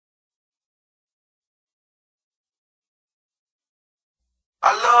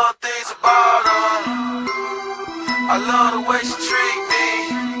love things about her. I love the way she treat me.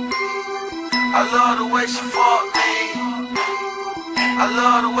 I love the way she fuck me. I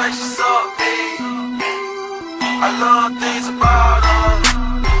love the way she suck me. I love things about her.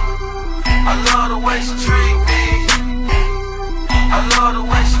 I love the way she treat me. I love the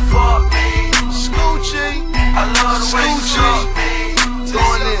way she fuck me. Scoochie. I love the way she suck me.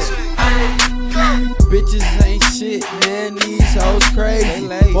 Going in. Bitches ain't shit, man, these hoes crazy.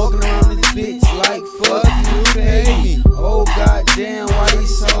 Walking around this bitch like fuck you, pay me. Oh goddamn, why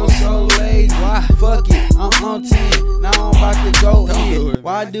these hoes so lazy? Why? Fuck it, I'm on 10, now I'm about to go in.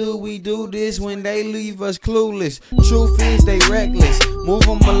 Why do we do this when they leave us clueless? Truth is they reckless. Move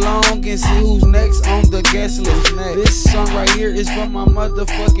them along and see who's next on the guest list. This song right here is from my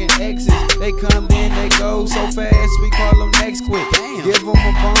motherfucking exes. They come in, they go so fast, we call them next quick. Give them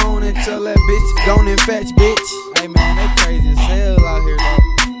a bone and tell that bitch, don't fetch, bitch. Hey man, they crazy as hell out here though.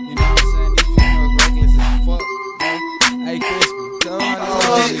 You know what I'm saying? These females reckless as fuck, bro. Hey Crispy, tell them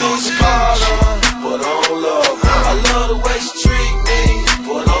how this goes. Put on love. I love the way she treat me.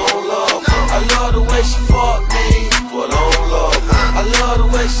 Put on love. I love the way she fuck me. Put on love. I love the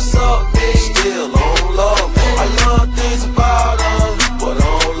way she suck me. Still on love. I love things about her. Put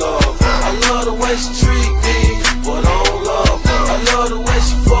on love. I love the way she treat me. Put on love. I love the way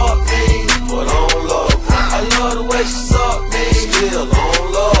she fuck me. Put on love. I love the way she suck me. Still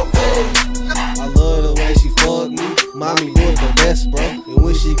on love, babe. I love the way she fuck me. Mommy do it the best, bro. And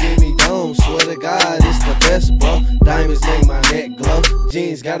when she give me dome, swear to God, it's the best, bro. Diamonds make my neck glow.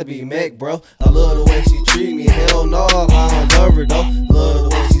 Jeans gotta be Mac, bro. I love the way she treat me. Hell no, I don't love her though. Love the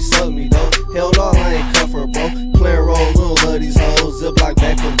way she suck me though. Hell no, I ain't cuff her, bro. Playing roles, we don't love these hoes. Ziploc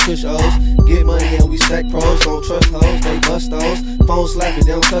back from push O's. Get money and we stack pros. Don't trust hoes, they bust those. Phone slapping,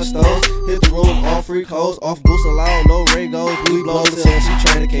 them cuss those. Hit the room, all freak hoes. Off boost allowed, no Regos. We blow the sun, she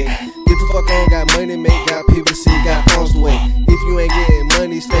tryna cake. Get the fuck on, got money make, got people to see, got pounds to wait. If you ain't getting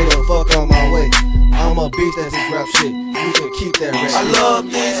money, stay the fuck on my way. I'm a beast that's this rap shit. You can keep that rap. I love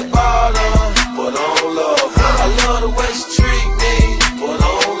things about her. Put on love. I love the way she treat me. Put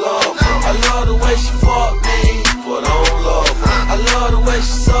on love. I love the way she fuck me. Put on love. I love the way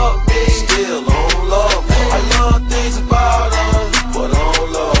she suck me. Still on love. I love things about her. Put on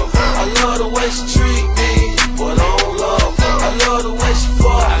love. I love the way she treat me. Put on love. I love the way she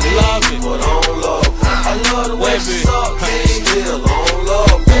fuck me. Put on love. I love the way she suck me. Still on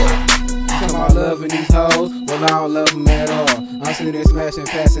love. I'm loving these hoes, well I don't love them at all. I'm sitting there smashing,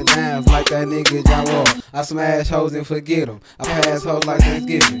 passing downs like that nigga John Wall. I smash hoes and forget them. I pass hoes like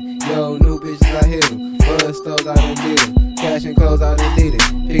Thanksgiving. Yo, new bitches I hit them. Buzz stoves I done did them. Cash and clothes I done did it.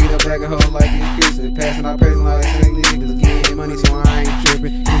 Picking up back of hoes like it's Christmas. Passing out praising like it's niggas. Getting money so I ain't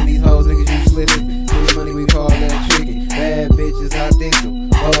tripping. Getting these hoes niggas you slipping. Getting money we call that tricking. Bad bitches I think them.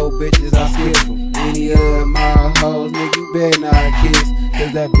 Old bitches I skip them. Any of my hoes nigga you better not kiss.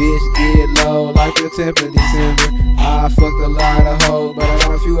 Cause that bitch get low like the 10th of December. I fucked a lot of hoes, but I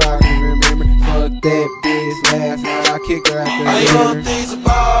got a few I can remember. Fuck that bitch last night, I kicked her after I love things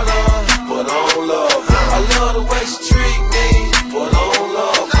about her. Put on love. I love the way she treat me. Put on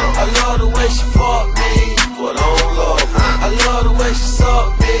love. I love the way she fuck me. Put on love. I love the way she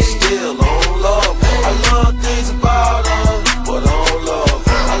suck me.